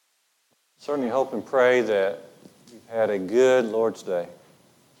Certainly hope and pray that you've had a good Lord's Day.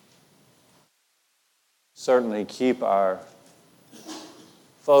 Certainly keep our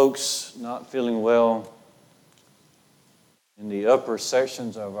folks not feeling well in the upper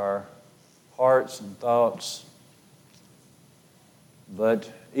sections of our hearts and thoughts.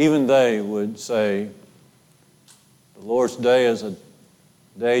 But even they would say the Lord's Day is a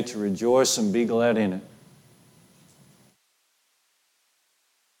day to rejoice and be glad in it.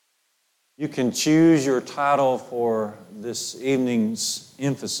 You can choose your title for this evening's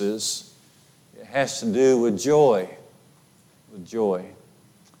emphasis. It has to do with joy. With joy.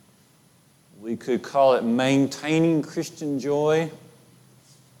 We could call it maintaining Christian joy,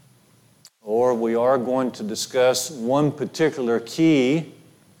 or we are going to discuss one particular key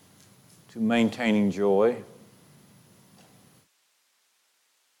to maintaining joy.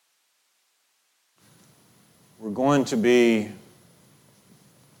 We're going to be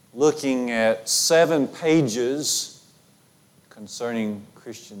looking at 7 pages concerning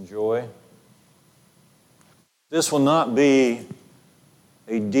Christian joy. This will not be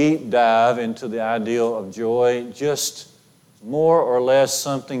a deep dive into the ideal of joy, just more or less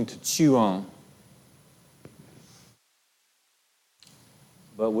something to chew on.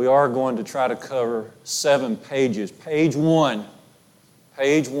 But we are going to try to cover 7 pages. Page 1,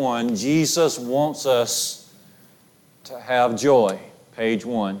 Jesus wants us to have joy. Page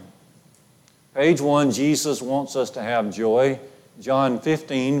 1. Page 1, Jesus wants us to have joy. John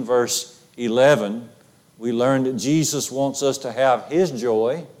 15, verse 11, we learned that Jesus wants us to have His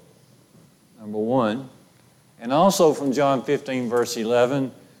joy, number 1. And also from John 15, verse 11,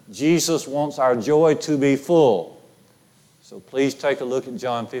 Jesus wants our joy to be full. So please take a look at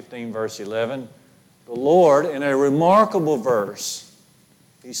John 15, verse 11. The Lord, in a remarkable verse,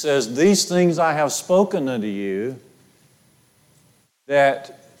 He says, "These things I have spoken unto you,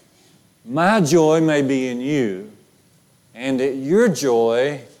 that my joy may be in you, and that your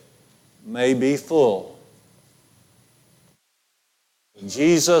joy may be full."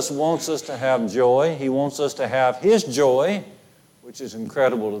 Jesus wants us to have joy. He wants us to have His joy, which is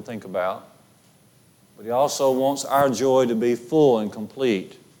incredible to think about. But He also wants our joy to be full and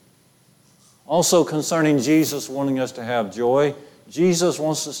complete. Also concerning Jesus wanting us to have joy, Jesus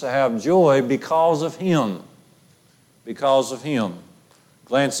wants us to have joy because of Him. Because of Him.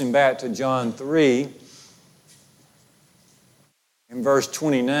 Glancing back to John 3, in verse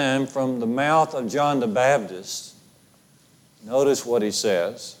 29, from the mouth of John the Baptist, notice what he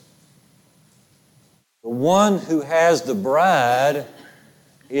says. The one who has the bride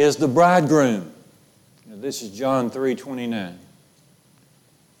is the bridegroom. Now, this is John 3:29.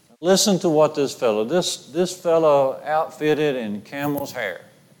 Listen to what this fellow outfitted in camel's hair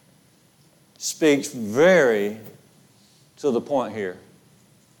speaks very to the point here.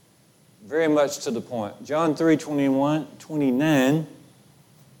 Very much to the point. John 3:29.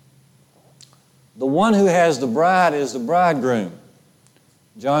 The one who has the bride is the bridegroom.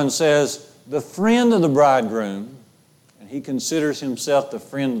 John says, the friend of the bridegroom, and he considers himself the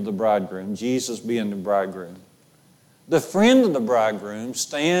friend of the bridegroom, Jesus being the bridegroom. The friend of the bridegroom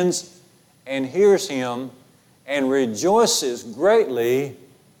stands and hears him and rejoices greatly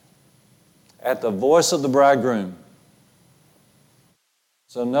at the voice of the bridegroom.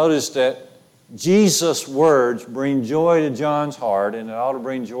 So notice that Jesus' words bring joy to John's heart, and it ought to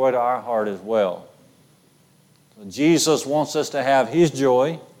bring joy to our heart as well. So Jesus wants us to have His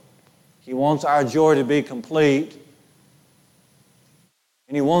joy. He wants our joy to be complete.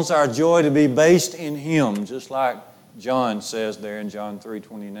 And He wants our joy to be based in Him, just like John says there in John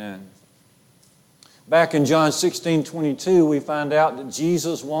 3:29. Back in John 16:22, we find out that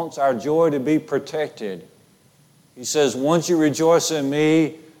Jesus wants our joy to be protected. He says, once you rejoice in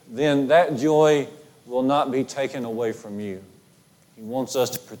me, then that joy will not be taken away from you. He wants us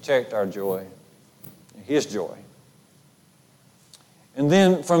to protect our joy, His joy. And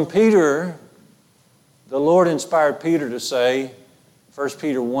then from Peter, the Lord inspired Peter to say, 1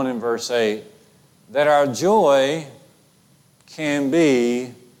 Peter 1 and verse 8, that our joy can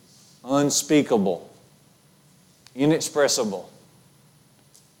be unspeakable, inexpressible.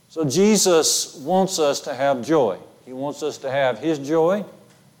 So Jesus wants us to have joy. He wants us to have His joy.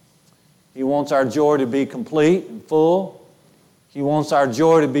 He wants our joy to be complete and full. He wants our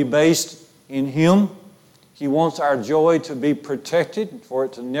joy to be based in Him. He wants our joy to be protected, for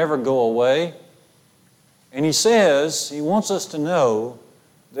it to never go away. And He says He wants us to know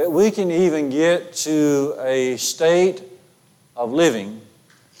that we can even get to a state of living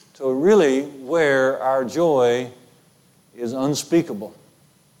to really where our joy is unspeakable.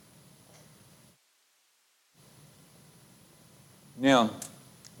 Now,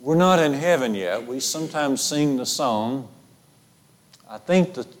 We're not in heaven yet. We sometimes sing the song. I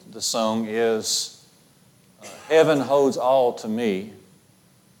think the song is, Heaven Holds All to Me.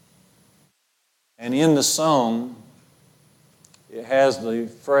 And in the song, it has the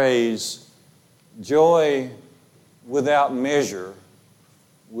phrase, joy without measure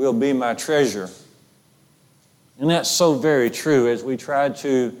will be my treasure. And that's so very true as we tried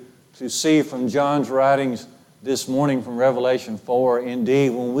to see from John's writings this morning from Revelation 4.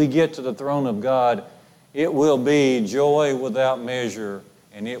 Indeed, when we get to the throne of God, it will be joy without measure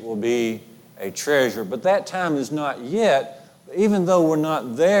and it will be a treasure. But that time is not yet. Even though we're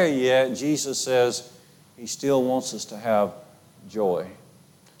not there yet, Jesus says He still wants us to have joy.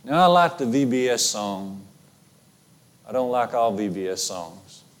 Now, I like the VBS song. I don't like all VBS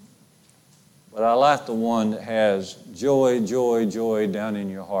songs. But I like the one that has joy, joy, joy down in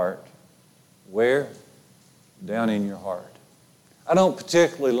your heart. Where? Down in your heart. I don't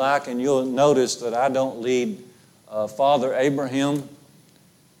particularly like, and you'll notice that I don't lead Father Abraham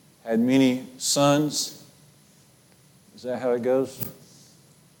had many sons. Is that how it goes?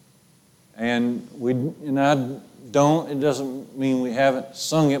 And I don't, it doesn't mean we haven't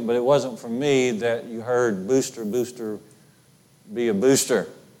sung it, but it wasn't from me that you heard booster, booster, be a booster.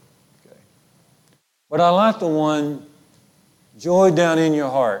 Okay. But I like the one, joy down in your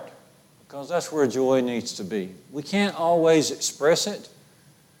heart, because that's where joy needs to be. We can't always express it.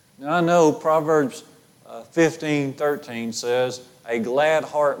 Now I know Proverbs 15:13 says, a glad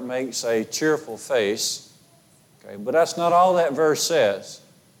heart makes a cheerful face. Okay, but that's not all that verse says.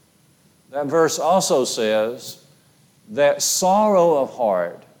 That verse also says that sorrow of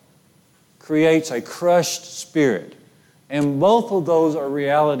heart creates a crushed spirit. And both of those are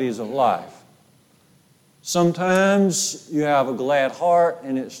realities of life. Sometimes you have a glad heart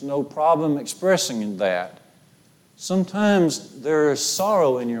and it's no problem expressing that. Sometimes there is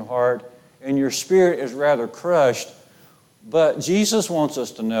sorrow in your heart and your spirit is rather crushed. But Jesus wants us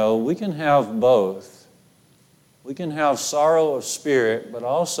to know we can have both. We can have sorrow of spirit, but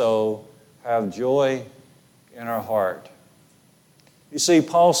also have joy in our heart. You see,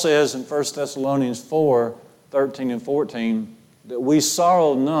 Paul says in 1 Thessalonians 4:13 and 14, that we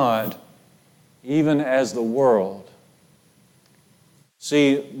sorrow not even as the world.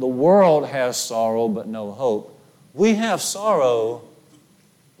 See, the world has sorrow but no hope. We have sorrow,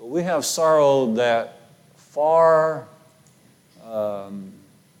 but we have sorrow that far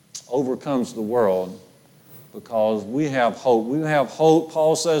overcomes the world because we have hope. We have hope,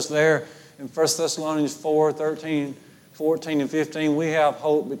 Paul says there in 1 Thessalonians 4:13, 14 and 15, we have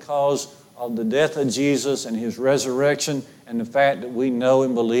hope because of the death of Jesus and His resurrection and the fact that we know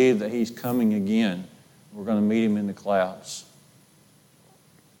and believe that He's coming again. We're going to meet Him in the clouds.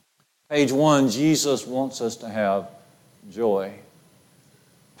 Page 1, Jesus wants us to have joy.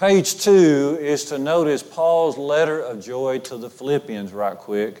 Page 2 is to notice Paul's letter of joy to the Philippians right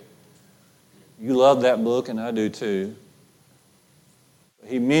quick. You love that book, and I do too.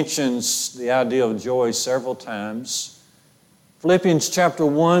 He mentions the idea of joy several times. Philippians chapter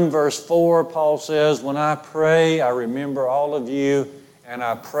 1, verse 4, Paul says, when I pray, I remember all of you, and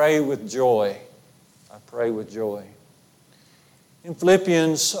I pray with joy. I pray with joy. In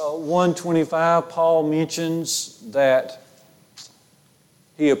Philippians 1:25, Paul mentions that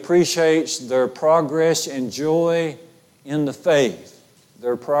he appreciates their progress and joy in the faith.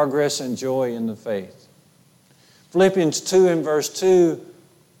 Their progress and joy in the faith. Philippians 2 and verse 2,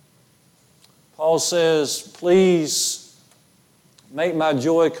 Paul says, please make my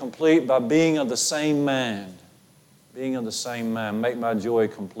joy complete by being of the same mind. Being of the same mind. Make my joy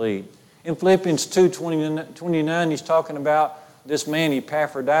complete. In Philippians 2:29, he's talking about this man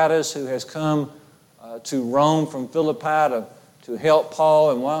Epaphroditus who has come to Rome from Philippi to help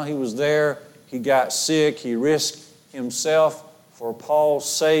Paul. And while he was there, he got sick. He risked himself for Paul's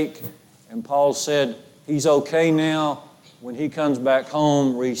sake. And Paul said, he's okay now. When he comes back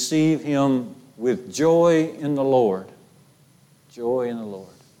home, receive him with joy in the Lord. Joy in the Lord.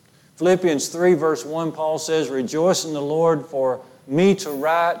 Philippians 3 verse 1, Paul says, rejoice in the Lord, for me to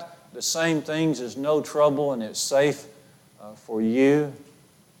write the same things is no trouble and it's safe for you.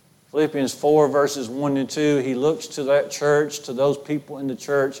 Philippians 4 verses 1 and 2, he looks to that church, to those people in the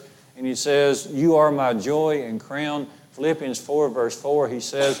church, and he says, you are my joy and crown. Philippians 4 verse 4, he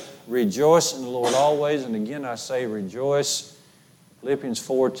says, rejoice in the Lord always. And again I say rejoice. Philippians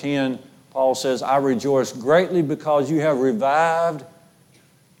 4:10, Paul says, I rejoice greatly because you have revived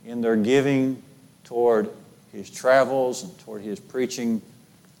in their giving toward his travels and toward his preaching.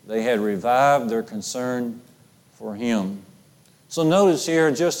 They had revived their concern for him. So notice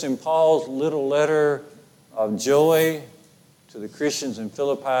here, just in Paul's little letter of joy to the Christians in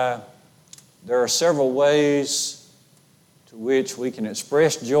Philippi. There are several ways to which we can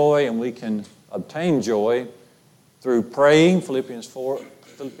express joy and we can obtain joy through praying. Philippians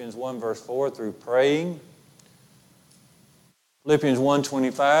 1 verse 4, through praying. Philippians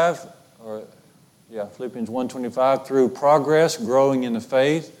 1:25, Philippians 1:25, through progress, growing in the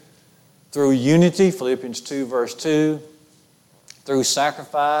faith. Through unity, Philippians 2 verse 2. Through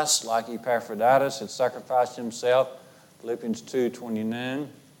sacrifice, like Epaphroditus had sacrificed himself, Philippians 2:29.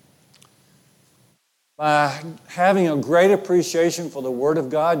 By having a great appreciation for the Word of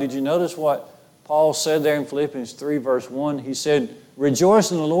God. Did you notice what Paul said there in Philippians 3 verse 1? He said,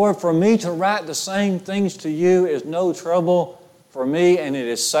 "Rejoice in the Lord. For me to write the same things to you is no trouble for me, and it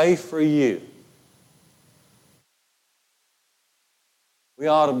is safe for you." We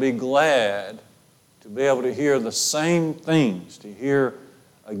ought to be glad to be able to hear the same things, to hear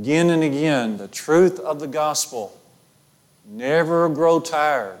again and again the truth of the gospel. Never grow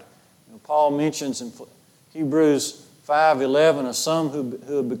tired. Paul mentions in Hebrews 5:11 of some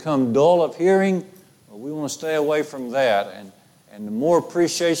who have become dull of hearing. Well, we want to stay away from that. And the more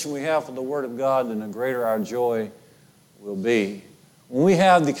appreciation we have for the Word of God, then the greater our joy will be. When we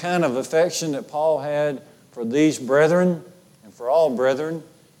have the kind of affection that Paul had for these brethren and for all brethren,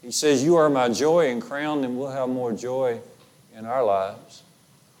 he says, "You are my joy and crown," and we'll have more joy in our lives.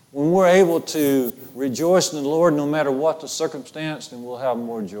 When we're able to rejoice in the Lord no matter what the circumstance, then we'll have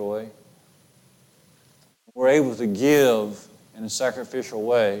more joy. We're able to give in a sacrificial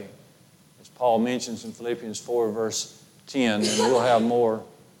way, as Paul mentions in Philippians 4 verse 10, and we'll have more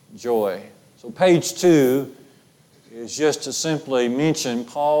joy. So page 2 is just to simply mention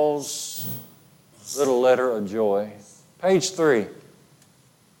Paul's little letter of joy. Page 3.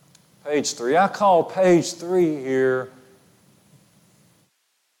 Page 3. I call page 3 here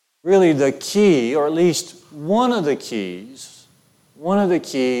really the key, or at least one of the keys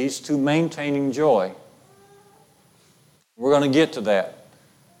to maintaining joy. We're going to get to that.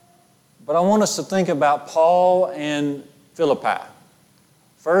 But I want us to think about Paul and Philippi.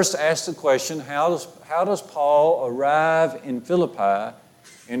 First, ask the question, how does Paul arrive in Philippi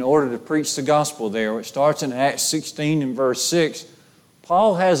in order to preach the gospel there? It starts in Acts 16 and verse 6.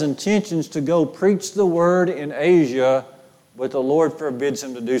 Paul has intentions to go preach the word in Asia, but the Lord forbids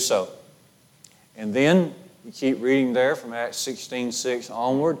him to do so. And then, you keep reading there from Acts 16:6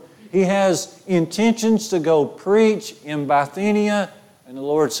 onward, he has intentions to go preach in Bithynia, and the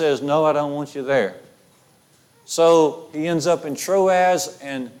Lord says, "No, I don't want you there." So he ends up in Troas,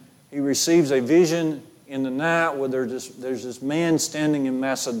 and he receives a vision in the night where there's this man standing in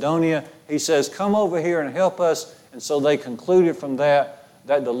Macedonia. He says, "Come over here and help us." And so they concluded from that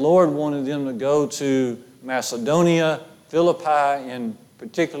the Lord wanted them to go to Macedonia, Philippi in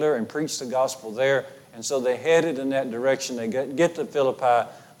particular, and preach the gospel there. And so they headed in that direction. They get to Philippi.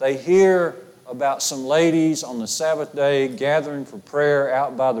 They hear about some ladies on the Sabbath day gathering for prayer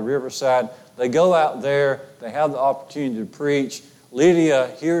out by the riverside. They go out there. They have the opportunity to preach. Lydia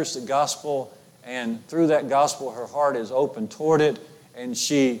hears the gospel, and through that gospel, her heart is open toward it, and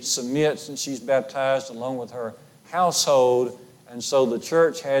she submits, and she's baptized along with her household. And so the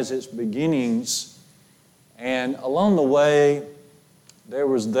church has its beginnings. And along the way, there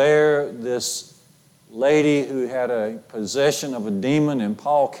was this lady who had a possession of a demon, and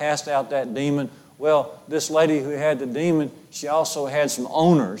Paul cast out that demon. Well, this lady who had the demon, she also had some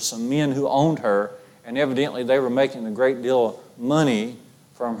owners, some men who owned her, and evidently they were making a great deal of money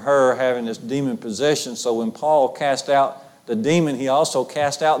from her having this demon possession. So when Paul cast out the demon, he also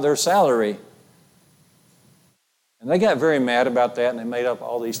cast out their salary. And they got very mad about that, and they made up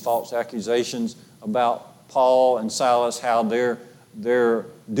all these false accusations about Paul and Silas, how they're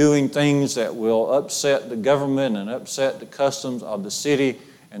doing things that will upset the government and upset the customs of the city.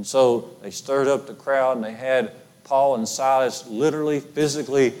 And so they stirred up the crowd, and they had Paul and Silas literally,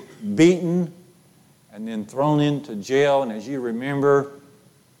 physically beaten and then thrown into jail. And as you remember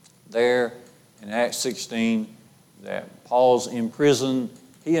there in Acts 16, that Paul's in prison.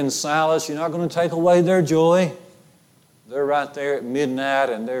 He and Silas, you're not going to take away their joy. They're right there at midnight,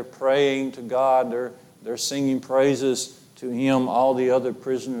 and they're praying to God. They're singing praises to Him. All the other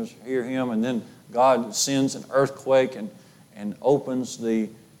prisoners hear Him, and then God sends an earthquake and opens the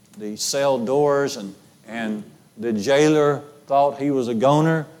cell doors, and the jailer thought he was a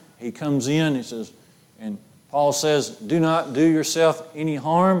goner. He comes in, he says, and Paul says, "Do not do yourself any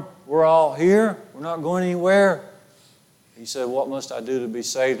harm. We're all here. We're not going anywhere." He said, "What must I do to be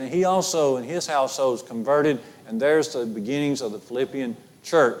saved?" And he also, in his household, is converted, and there's the beginnings of the Philippian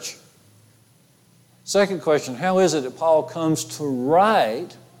church. Second question, how is it that Paul comes to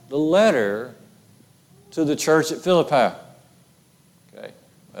write the letter to the church at Philippi?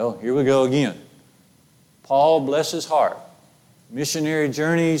 Well, here we go again. Paul, bless his heart, missionary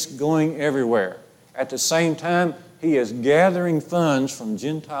journeys going everywhere. At the same time, he is gathering funds from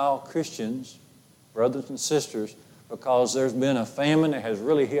Gentile Christians, brothers and sisters, because there's been a famine that has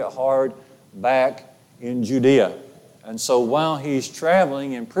really hit hard back in Judea. And so while he's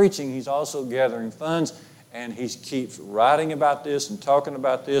traveling and preaching, he's also gathering funds, and he keeps writing about this and talking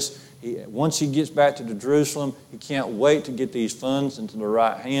about this. Once he gets back to Jerusalem, he can't wait to get these funds into the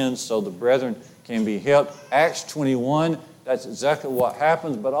right hands so the brethren can be helped. Acts 21, that's exactly what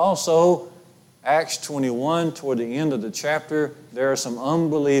happens, but also Acts 21, toward the end of the chapter, there are some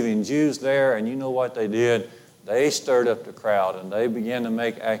unbelieving Jews there, and you know what they did? They stirred up the crowd, and they began to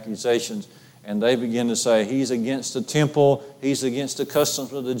make accusations, and they began to say, he's against the temple, he's against the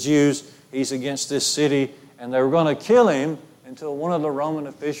customs of the Jews, he's against this city, and they were going to kill him until one of the Roman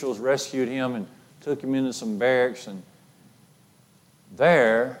officials rescued him and took him into some barracks. And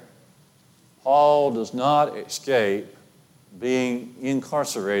there, Paul does not escape being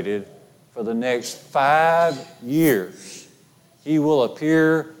incarcerated for the next 5 years. He will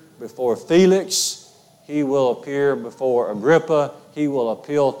appear before Felix. He will appear before Agrippa. He will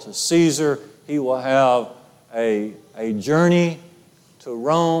appeal to Caesar. He will have a journey to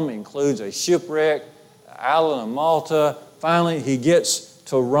Rome, includes a shipwreck, the island of Malta. Finally, he gets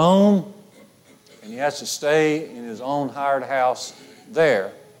to Rome, and he has to stay in his own hired house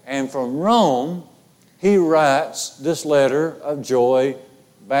there. And from Rome, he writes this letter of joy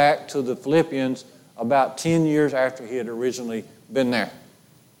back to the Philippians about 10 years after he had originally been there.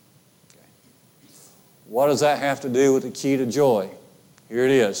 Okay. What does that have to do with the key to joy? Here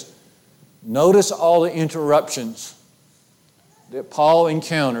it is. Notice all the interruptions that Paul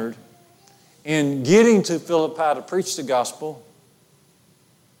encountered in getting to Philippi to preach the gospel.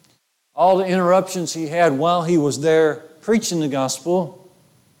 All the interruptions he had while he was there preaching the gospel,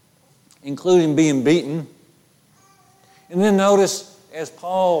 including being beaten. And then notice, as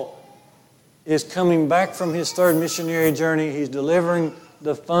Paul is coming back from his third missionary journey, he's delivering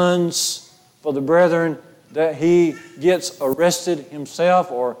the funds for the brethren, that he gets arrested himself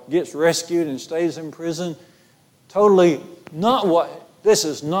or gets rescued and stays in prison. Totally this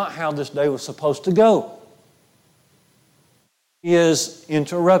is not how this day was supposed to go. He is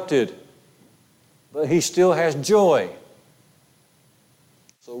interrupted, but he still has joy.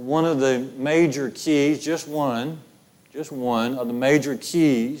 So one of the major keys, just one of the major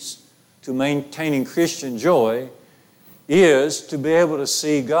keys to maintaining Christian joy is to be able to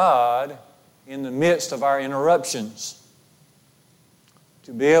see God in the midst of our interruptions.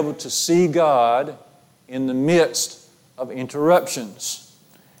 To be able to see God in the midst of interruptions.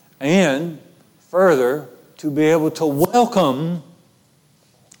 And further, to be able to welcome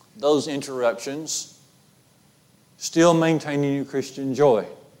those interruptions, still maintaining your Christian joy.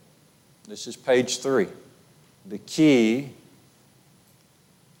 This is page 3. The key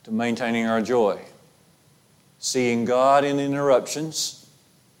to maintaining our joy. Seeing God in interruptions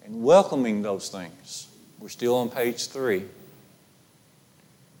and welcoming those things. We're still on page 3.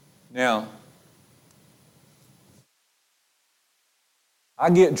 Now, I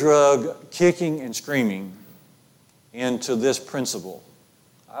get drugged kicking and screaming into this principle.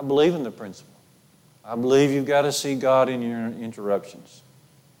 I believe in the principle. I believe you've got to see God in your interruptions.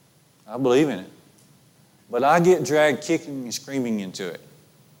 I believe in it. But I get dragged kicking and screaming into it.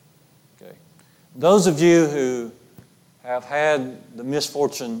 Okay. Those of you who have had the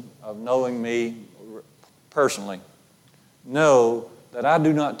misfortune of knowing me personally know that I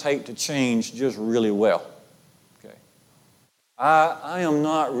do not take to change just really well. Okay. I am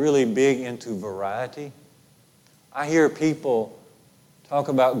not really big into variety. I hear people talk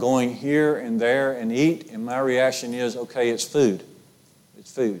about going here and there and eat, and my reaction is, okay, it's food.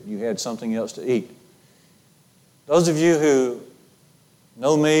 It's food. You had something else to eat. Those of you who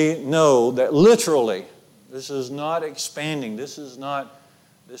know me know that literally, this is not expanding. This is not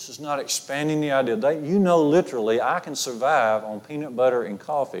expanding the idea. You know literally I can survive on peanut butter and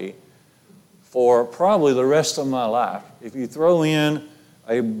coffee for probably the rest of my life. If you throw in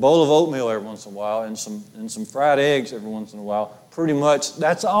a bowl of oatmeal every once in a while and some fried eggs every once in a while, pretty much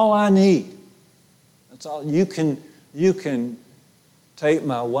that's all I need. That's all. You can take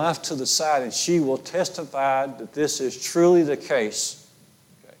my wife to the side and she will testify that this is truly the case.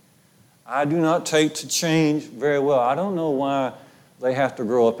 Okay. I do not take to change very well. I don't know why they have to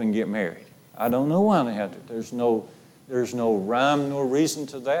grow up and get married. I don't know why they have to. There's no rhyme nor reason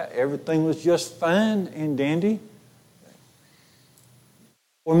to that. Everything was just fine and dandy.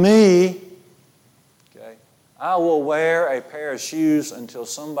 For me, okay, I will wear a pair of shoes until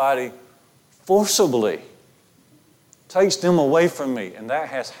somebody forcibly takes them away from me. And that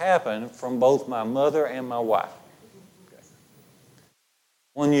has happened from both my mother and my wife. Okay.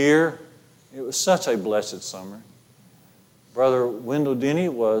 One year, it was such a blessed summer. Brother Wendell Denny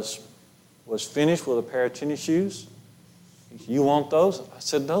was finished with a pair of tennis shoes. He said, "You want those?" I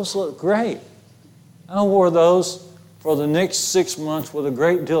said, "Those look great." I wore those for the next 6 months with a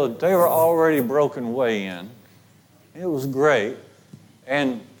great deal of, they were already broken way in. It was great.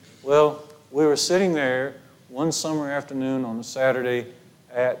 And, well, we were sitting there one summer afternoon on a Saturday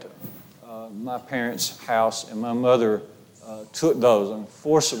at my parents' house, and my mother took those and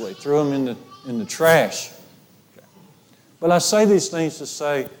forcibly threw them in the trash. Okay. But I say these things to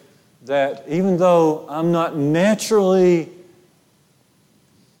say that even though I do not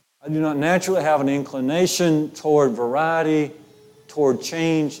naturally have an inclination toward variety, toward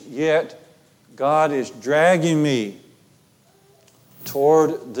change, yet God is dragging me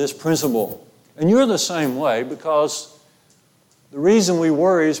toward this principle. And you're the same way, because the reason we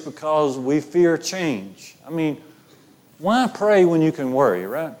worry is because we fear change. I mean, why pray when you can worry,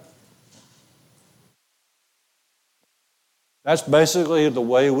 right? That's basically the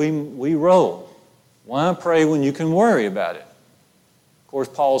way we roll. Why pray when you can worry about it? Of course,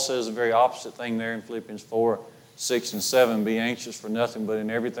 Paul says the very opposite thing there in Philippians 4, 6, and 7. Be anxious for nothing, but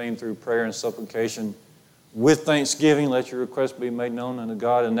in everything through prayer and supplication, with thanksgiving, let your requests be made known unto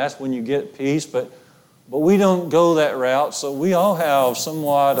God. And that's when you get peace. But we don't go that route, so we all have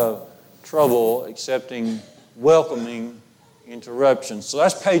somewhat of trouble welcoming interruptions. So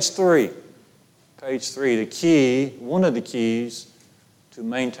that's page 3. Page 3, the key, one of the keys to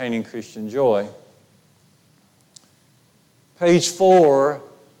maintaining Christian joy. Page 4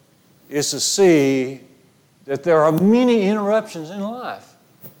 is to see that there are many interruptions in life.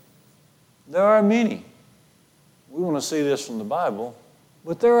 There are many. We want to see this from the Bible,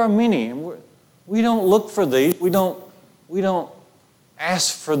 but there are many. And we don't look for these. We don't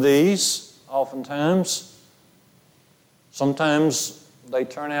ask for these oftentimes. Sometimes they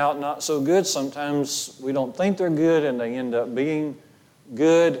turn out not so good. Sometimes we don't think they're good and they end up being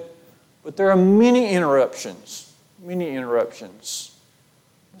good. But there are many interruptions. Many interruptions.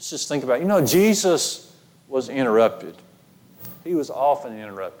 Let's just think about it. Jesus was interrupted. He was often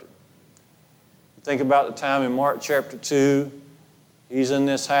interrupted. Think about the time in Mark chapter 2. He's in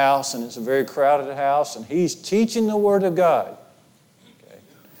this house, and it's a very crowded house, and he's teaching the Word of God. Okay.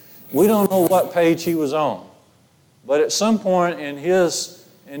 We don't know what page he was on, but at some point in his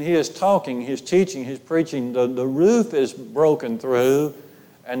talking, his teaching, his preaching, the roof is broken through,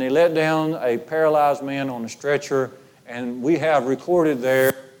 and they let down a paralyzed man on a stretcher, and we have recorded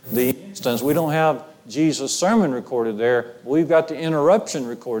there the instance. We don't have Jesus' sermon recorded there, but we've got the interruption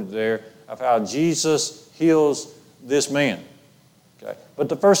recorded there of how Jesus heals this man. Okay. But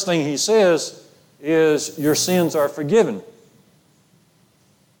the first thing he says is, your sins are forgiven.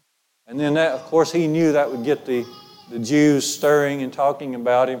 And then that, of course, he knew that would get the Jews stirring and talking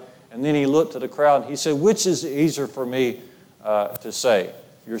about him. And then he looked at the crowd and he said, which is easier for me to say?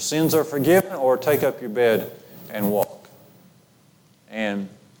 Your sins are forgiven, or take up your bed and walk? And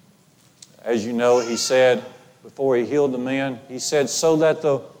as you know, he said, before he healed the man, he said, so that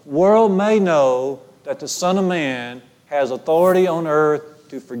the world may know that the Son of Man has authority on earth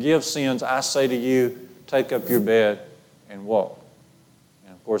to forgive sins, I say to you, take up your bed and walk.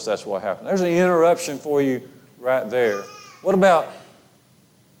 And of course, that's what happened. There's an interruption for you right there. What about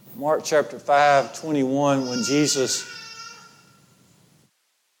Mark chapter 5, 21, when Jesus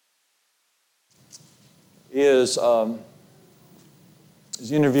is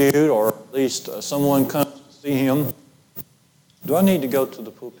interviewed, or at least someone comes to see him. Do I need to go to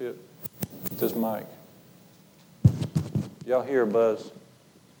the pulpit with this mic? Y'all hear a buzz?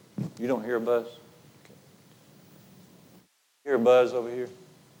 You don't hear a buzz? Okay. Hear a buzz over here?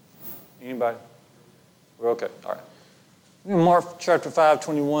 Anybody? We're okay. All right. In Mark chapter 5,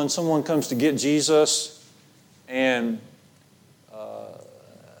 21, someone comes to get Jesus, and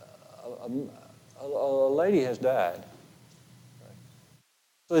a lady has died.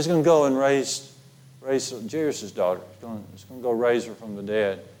 So he's going to go and raise Jairus' daughter. He's going to go raise her from the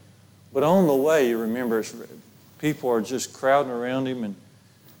dead. But on the way, you remember, people are just crowding around him.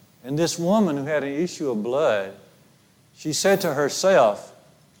 And this woman who had an issue of blood, she said to herself,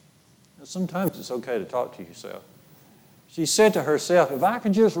 sometimes it's okay to talk to yourself. She said to herself, if I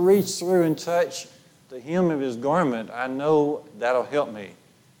could just reach through and touch the hem of his garment, I know that'll help me.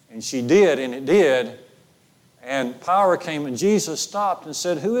 And she did, and it did. And power came, and Jesus stopped and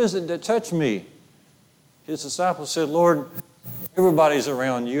said, who is it that touched me? His disciples said, Lord, everybody's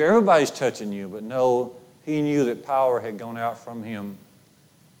around you. Everybody's touching you. But no, he knew that power had gone out from him.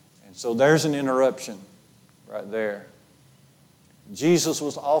 And so there's an interruption right there. Jesus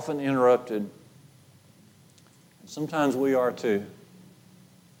was often interrupted. Sometimes we are too.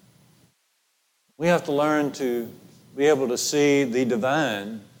 We have to learn to be able to see the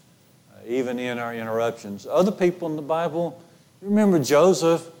divine even in our interruptions. Other people in the Bible, you remember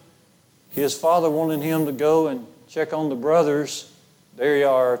Joseph, his father wanted him to go and check on the brothers. They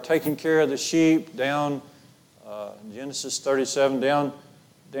are taking care of the sheep down Genesis 37,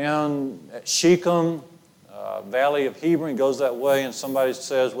 down at Shechem, Valley of Hebron. He goes that way, and somebody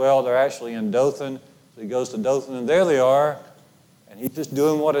says, well, they're actually in Dothan. So he goes to Dothan, and there they are. And he's just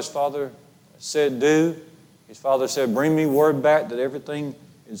doing what his father said do. His father said, bring me word back that everything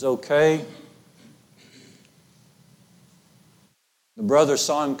is okay. The brothers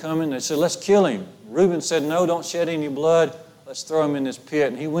saw him coming. They said, let's kill him. Reuben said, no, don't shed any blood. Let's throw him in this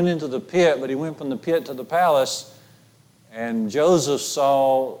pit. And he went into the pit, but he went from the pit to the palace. And Joseph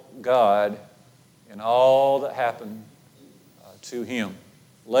saw God in all that happened to him.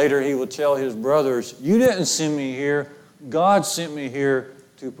 Later he would tell his brothers, you didn't send me here. God sent me here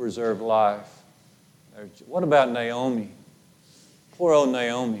to preserve life. What about Naomi? Poor old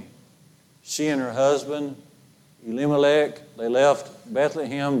Naomi. She and her husband, Elimelech, they left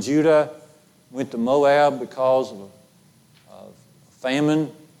Bethlehem, Judah, went to Moab because of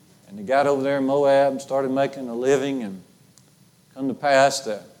famine. And they got over there in Moab and started making a living, and come to pass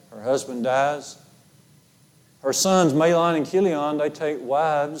that her husband dies. Her sons, Mahlon and Chilion, they take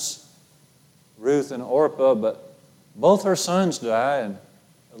wives, Ruth and Orpah, but both her sons die, and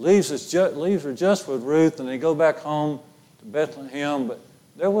leaves her just with Ruth, and they go back home to Bethlehem. But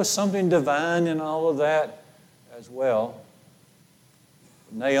there was something divine in all of that as well.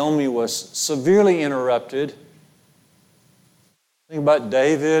 Naomi was severely interrupted. Think about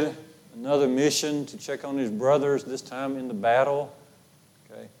David, another mission to check on his brothers, this time in the battle.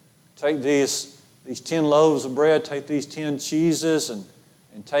 Okay. Take these 10 loaves of bread, take these 10 cheeses, and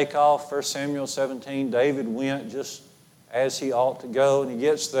take off. 1 Samuel 17, David went just as he ought to go, and he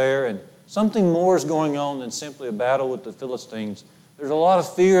gets there, and something more is going on than simply a battle with the Philistines. There's a lot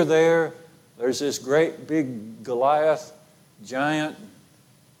of fear there. There's this great big Goliath giant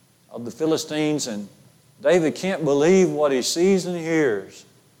of the Philistines, and David can't believe what he sees and hears.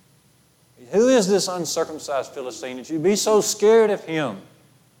 Who is this uncircumcised Philistine that you'd be so scared of him?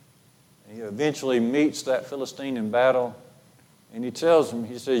 And he eventually meets that Philistine in battle, and he tells him,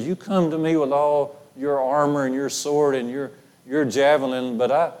 he says, you come to me with all your armor and your sword and your javelin,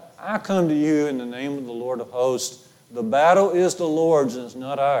 but I come to you in the name of the Lord of hosts. The battle is the Lord's and it's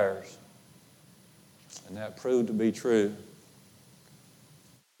not ours. And that proved to be true.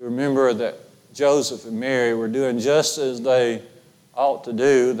 Remember that Joseph and Mary were doing just as they ought to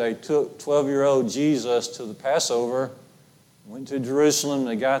do. They took 12-year-old Jesus to the Passover, went to Jerusalem.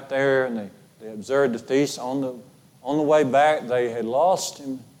 They got there and they observed the feast. On the way back, they had lost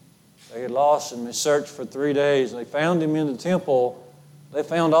him. They searched for 3 days. They found him in the temple. They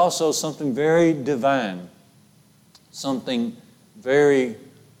found also something very divine, something very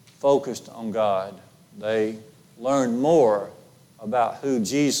focused on God. They learned more about who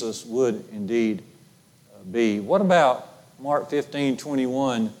Jesus would indeed be. What about Mark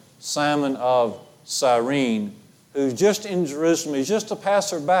 15:21, Simon of Cyrene, who's just in Jerusalem? He's just a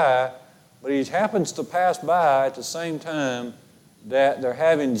passerby, but he happens to pass by at the same time that they're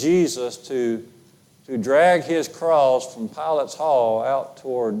having Jesus to drag his cross from Pilate's hall out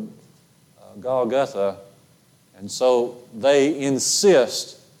toward Golgotha. And so they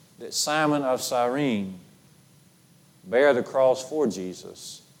insist that Simon of Cyrene bear the cross for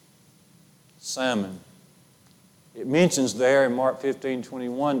Jesus. Simon. It mentions there in Mark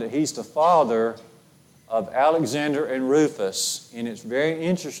 15:21 that he's the father of Alexander and Rufus. And it's very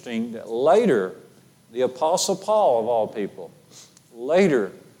interesting that later, the Apostle Paul, of all people,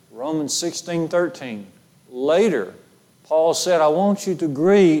 later, Romans 16:13, later, Paul said, I want you to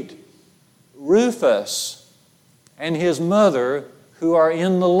greet Rufus and his mother who are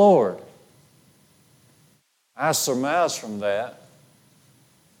in the Lord. I surmise from that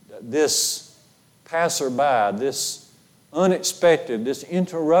this passerby, this unexpected, this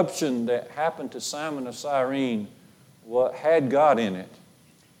interruption that happened to Simon of Cyrene had God in it,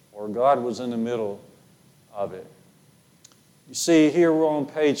 or God was in the middle of it. You see, here we're on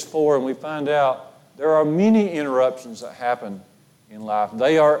page 4, and we find out there are many interruptions that happen in life.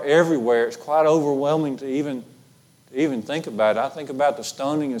 They are everywhere. It's quite overwhelming to even think about it. I think about the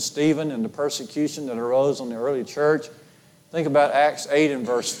stoning of Stephen and the persecution that arose on the early church. Think about Acts 8 and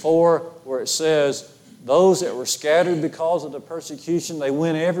verse 4, where it says, those that were scattered because of the persecution, they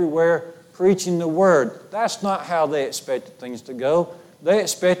went everywhere preaching the word. That's not how they expected things to go. They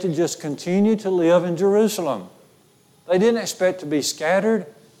expected just continue to live in Jerusalem. They didn't expect to be scattered,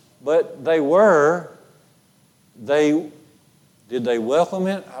 but they were. Did they welcome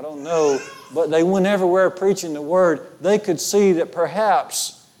it? I don't know. But they went everywhere preaching the word. They could see that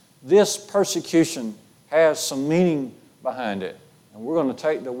perhaps this persecution has some meaning behind it. And we're going to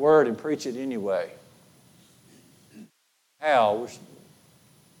take the word and preach it anyway. How?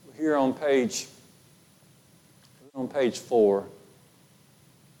 We're here on page 4.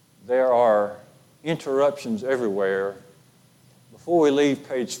 There are interruptions everywhere. Before we leave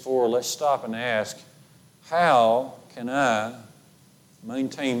page 4, let's stop and ask, how can I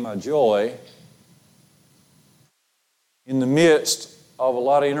maintain my joy in the midst of a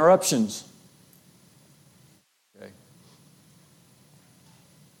lot of interruptions? Okay.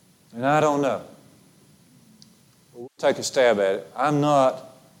 And I don't know. We'll take a stab at it. I'm not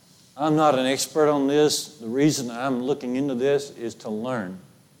an expert on this. The reason I'm looking into this is to learn.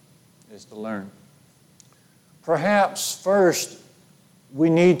 Perhaps first we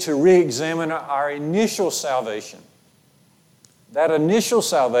need to re-examine our initial salvation. That initial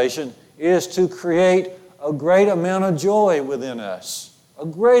salvation is to create a great amount of joy within us. A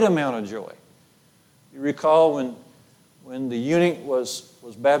great amount of joy. You recall when the eunuch was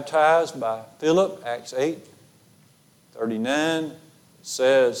baptized by Philip, Acts 8:39, it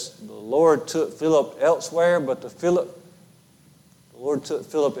says, the Lord took Philip elsewhere, but the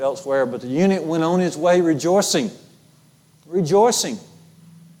eunuch went on his way rejoicing. Rejoicing.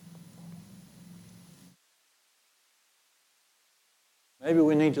 Maybe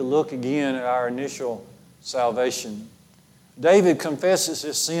we need to look again at our initial salvation. David confesses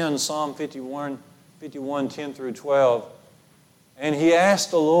his sin, Psalm 51, 10 through 12. And he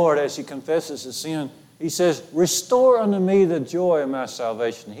asked the Lord as he confesses his sin, he says, restore unto me the joy of my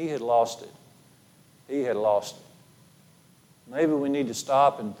salvation. He had lost it. Maybe we need to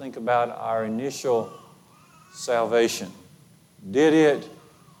stop and think about our initial salvation. Did it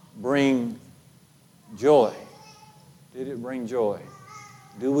bring joy?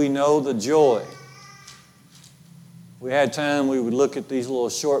 Do we know the joy? If we had time, we would look at these little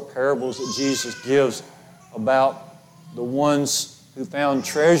short parables that Jesus gives about the ones who found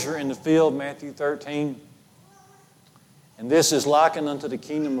treasure in the field, Matthew 13. And this is likened unto the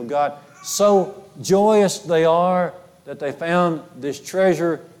kingdom of God. So joyous they are that they found this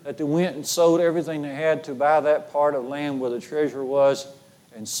treasure, that they went and sold everything they had to buy that part of land where the treasure was.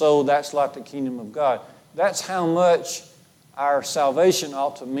 And so that's like the kingdom of God. That's how much our salvation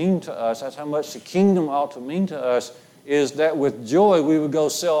ought to mean to us. That's how much the kingdom ought to mean to us, is that with joy we would go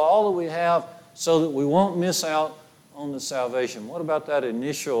sell all that we have so that we won't miss out on the salvation. What about that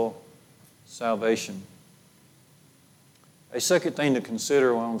initial salvation? A second thing to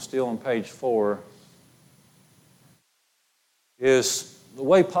consider while I'm still on page 4 is the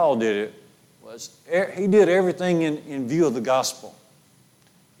way Paul did it was he did everything in view of the gospel.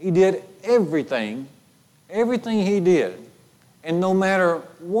 He did everything he did. And no matter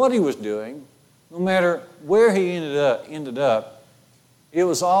what he was doing, no matter where he ended up, it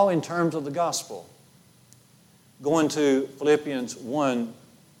was all in terms of the gospel. Going to Philippians 1,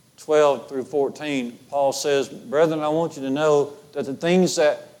 12 through 14, Paul says, brethren, I want you to know that the things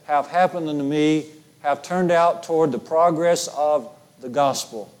that have happened unto me have turned out toward the progress of the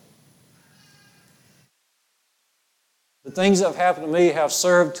gospel. The things that have happened to me have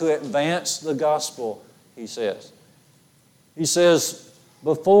served to advance the gospel, he says. He says,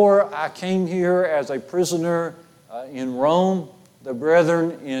 before I came here as a prisoner in Rome, the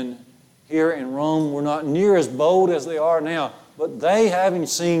brethren here in Rome were not near as bold as they are now. But they, having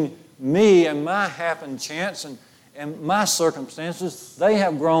seen me and my happen chance and my circumstances, they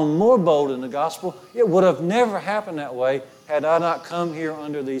have grown more bold in the gospel. It would have never happened that way had I not come here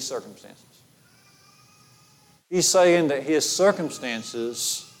under these circumstances. He's saying that his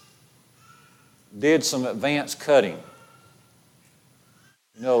circumstances did some advanced cutting.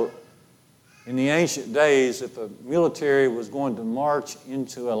 You know, in the ancient days, if a military was going to march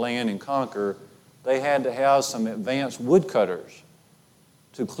into a land and conquer, they had to have some advanced woodcutters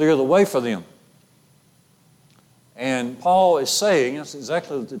to clear the way for them. And Paul is saying, that's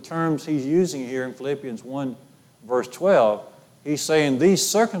exactly the terms he's using here in Philippians 1, verse 12. He's saying these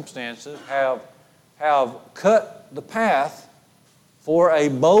circumstances have cut the path for a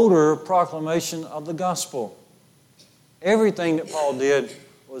bolder proclamation of the gospel. Everything that Paul did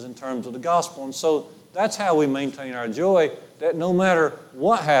was in terms of the gospel. And so that's how we maintain our joy, that no matter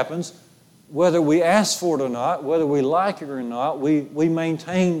what happens, whether we ask for it or not, whether we like it or not, we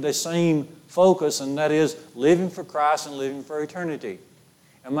maintain the same focus, and that is living for Christ and living for eternity.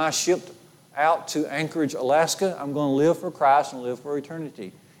 Am I shipped out to Anchorage, Alaska? I'm going to live for Christ and live for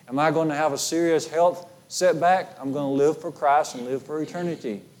eternity. Am I going to have a serious health setback? I'm going to live for Christ and live for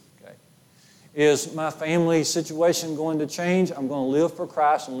eternity. Okay. Is my family situation going to change? I'm going to live for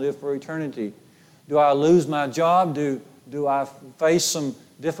Christ and live for eternity. Do I lose my job? Do I face some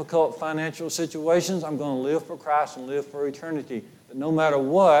difficult financial situations? I'm going to live for Christ and live for eternity. But no matter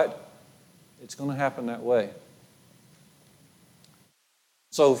what, it's going to happen that way.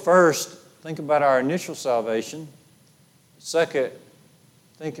 So first, think about our initial salvation. Second,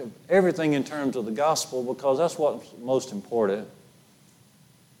 think of everything in terms of the gospel, because that's what's most important.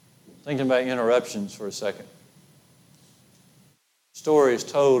 Thinking about interruptions for a second. A story is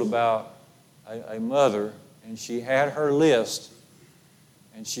told about a mother, and she had her list,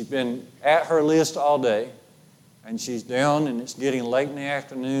 and she's been at her list all day, and she's down, and it's getting late in the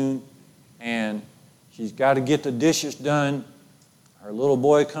afternoon, and she's got to get the dishes done. Her little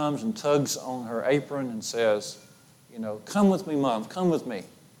boy comes and tugs on her apron and says, come with me, Mom, come with me.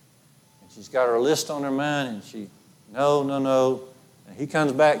 And she's got her list on her mind, and she, no. And he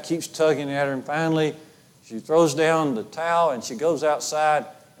comes back, keeps tugging at her, and finally she throws down the towel, and she goes outside,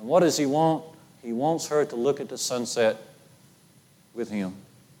 and what does he want? He wants her to look at the sunset with him.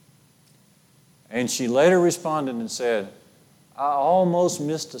 And she later responded and said, I almost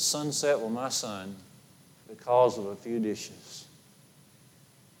missed the sunset with my son because of a few dishes.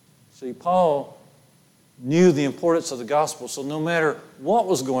 See, Paul knew the importance of the gospel, so no matter what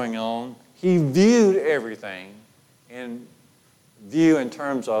was going on, he viewed everything in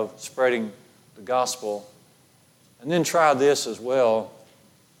terms of spreading the gospel. And then try this as well,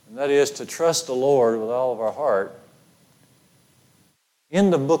 and that is to trust the Lord with all of our heart. In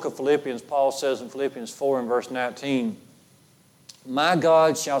the book of Philippians, Paul says in Philippians 4 and verse 19, my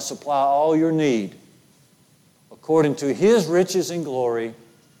God shall supply all your need according to His riches in glory,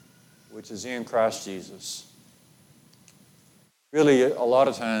 which is in Christ Jesus. Really, a lot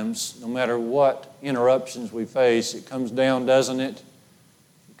of times, no matter what interruptions we face, it comes down, doesn't it?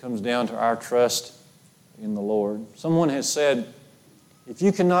 It comes down to our trust in the Lord. Someone has said, if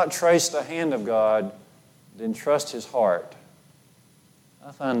you cannot trace the hand of God, then trust His heart.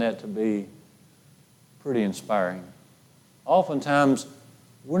 I find that to be pretty inspiring. Oftentimes,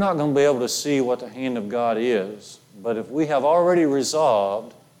 we're not going to be able to see what the hand of God is, but if we have already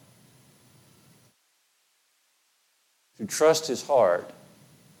resolved to trust His heart,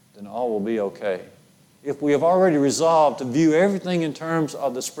 then all will be okay. If we have already resolved to view everything in terms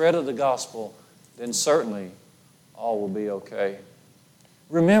of the spread of the gospel, then certainly all will be okay.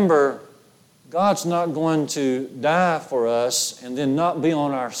 Remember, God's not going to die for us and then not be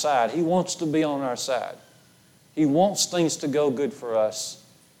on our side. He wants to be on our side. He wants things to go good for us.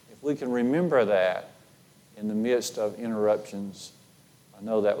 If we can remember that in the midst of interruptions, I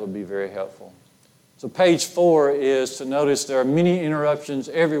know that would be very helpful. So page 4 is to notice there are many interruptions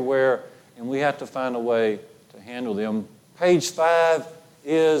everywhere, and we have to find a way to handle them. Page 5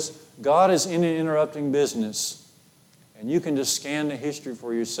 is God is in an interrupting business. And you can just scan the history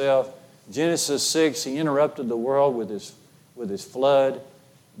for yourself. Genesis 6, He interrupted the world with his flood.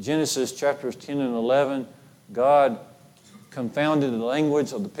 Genesis chapters 10 and 11, God confounded the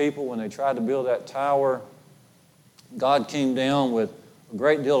language of the people when they tried to build that tower. God came down with a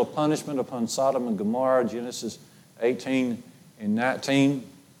great deal of punishment upon Sodom and Gomorrah, Genesis 18 and 19.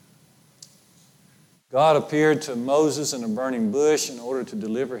 God appeared to Moses in a burning bush in order to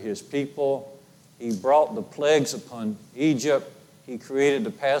deliver His people. He brought the plagues upon Egypt. He created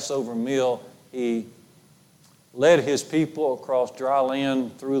the Passover meal. He led His people across dry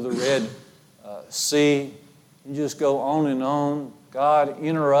land through the Red Sea. You just go on and on. God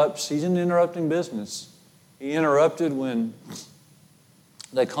interrupts. He's in the interrupting business. He interrupted when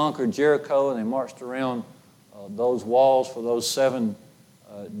they conquered Jericho and they marched around those walls for those 7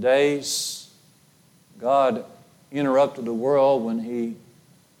 days. God interrupted the world when He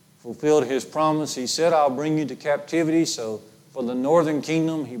fulfilled His promise. He said, I'll bring you to captivity. So for the northern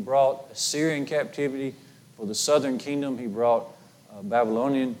kingdom, He brought Assyrian captivity. For the southern kingdom, He brought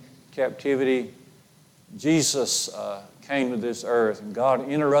Babylonian captivity. Jesus came to this earth, and God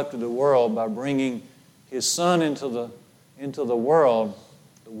interrupted the world by bringing His Son into the world.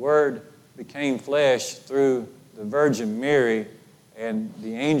 The Word became flesh through the Virgin Mary, and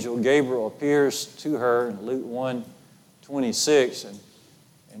the angel Gabriel appears to her in Luke 1:26.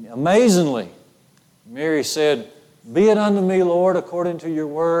 And amazingly, Mary said, be it unto me, Lord, according to your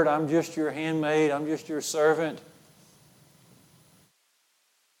word. I'm just your handmaid. I'm just your servant.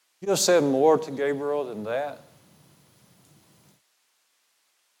 You have said more to Gabriel than that.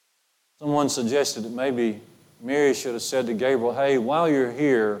 Someone suggested that maybe Mary should have said to Gabriel, hey, while you're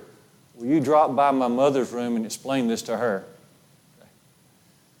here, will you drop by my mother's room and explain this to her?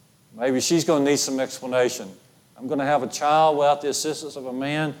 Maybe she's going to need some explanation. I'm going to have a child without the assistance of a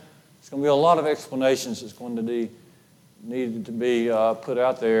man. There's going to be a lot of explanations that's going to be needed to be put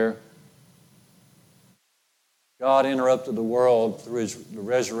out there. God interrupted the world through the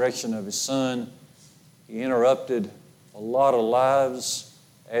resurrection of His Son. He interrupted a lot of lives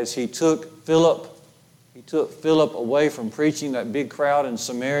as He took Philip. He took Philip away from preaching that big crowd in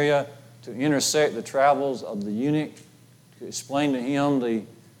Samaria to intersect the travels of the eunuch, to explain to him the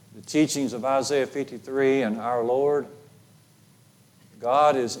teachings of Isaiah 53 and our Lord.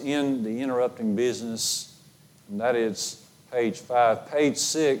 God is in the interrupting business, and that is page 5. Page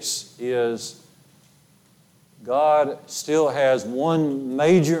 6 is God still has one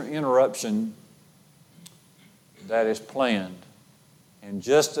major interruption that is planned. And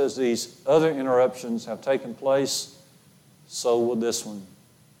just as these other interruptions have taken place, so will this one.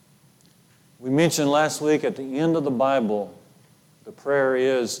 We mentioned last week at the end of the Bible, the prayer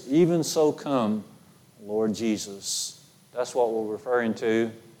is, "Even so come, Lord Jesus." That's what we're referring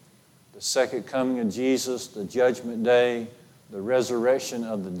to. The second coming of Jesus, the judgment day, the resurrection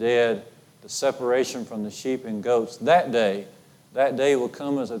of the dead, the separation from the sheep and goats. That day will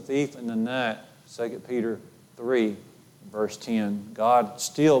come as a thief in the night, 2 Peter 3, verse 10. God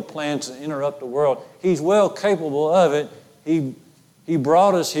still plans to interrupt the world. He's well capable of it. He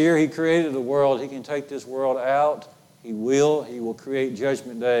brought us here. He created the world. He can take this world out. He will. He will create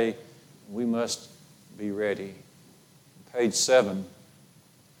Judgment Day. We must be ready. Page 7.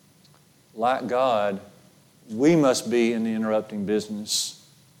 Like God, we must be in the interrupting business.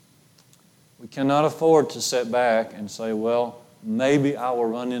 We cannot afford to sit back and say, well, maybe I will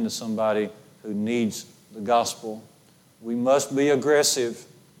run into somebody who needs the gospel. We must be aggressive.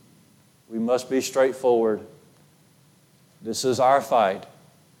 We must be straightforward. This is our fight.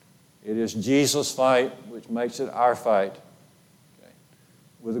 It is Jesus' fight, which makes it our fight. Okay.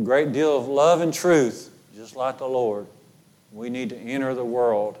 With a great deal of love and truth, just like the Lord, we need to enter the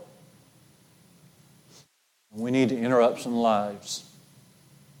world. We need to interrupt some lives.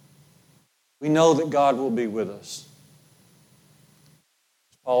 We know that God will be with us.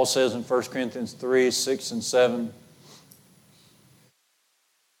 Paul says in 1 Corinthians 3, 6 and 7,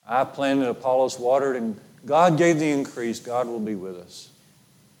 I planted, Apollos watered, and God gave the increase. God will be with us.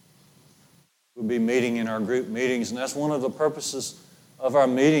 We'll be meeting in our group meetings, and that's one of the purposes of our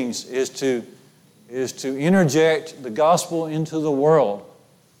meetings is to interject the gospel into the world,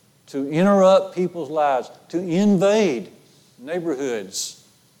 to interrupt people's lives, to invade neighborhoods.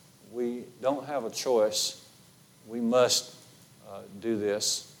 We don't have a choice. We must do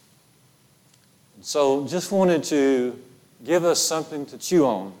this. And so just wanted to give us something to chew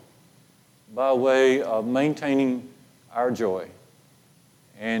on by way of maintaining our joy.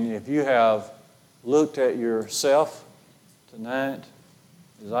 And if you have looked at yourself tonight,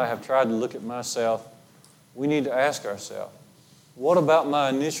 as I have tried to look at myself, we need to ask ourselves, what about my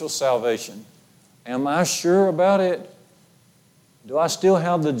initial salvation? Am I sure about it? Do I still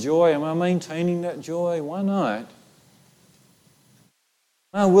have the joy? Am I maintaining that joy? Why not?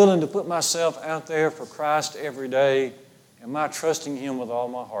 Am I willing to put myself out there for Christ every day? Am I trusting Him with all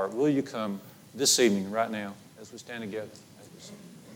my heart? Will you come this evening, right now, as we stand together?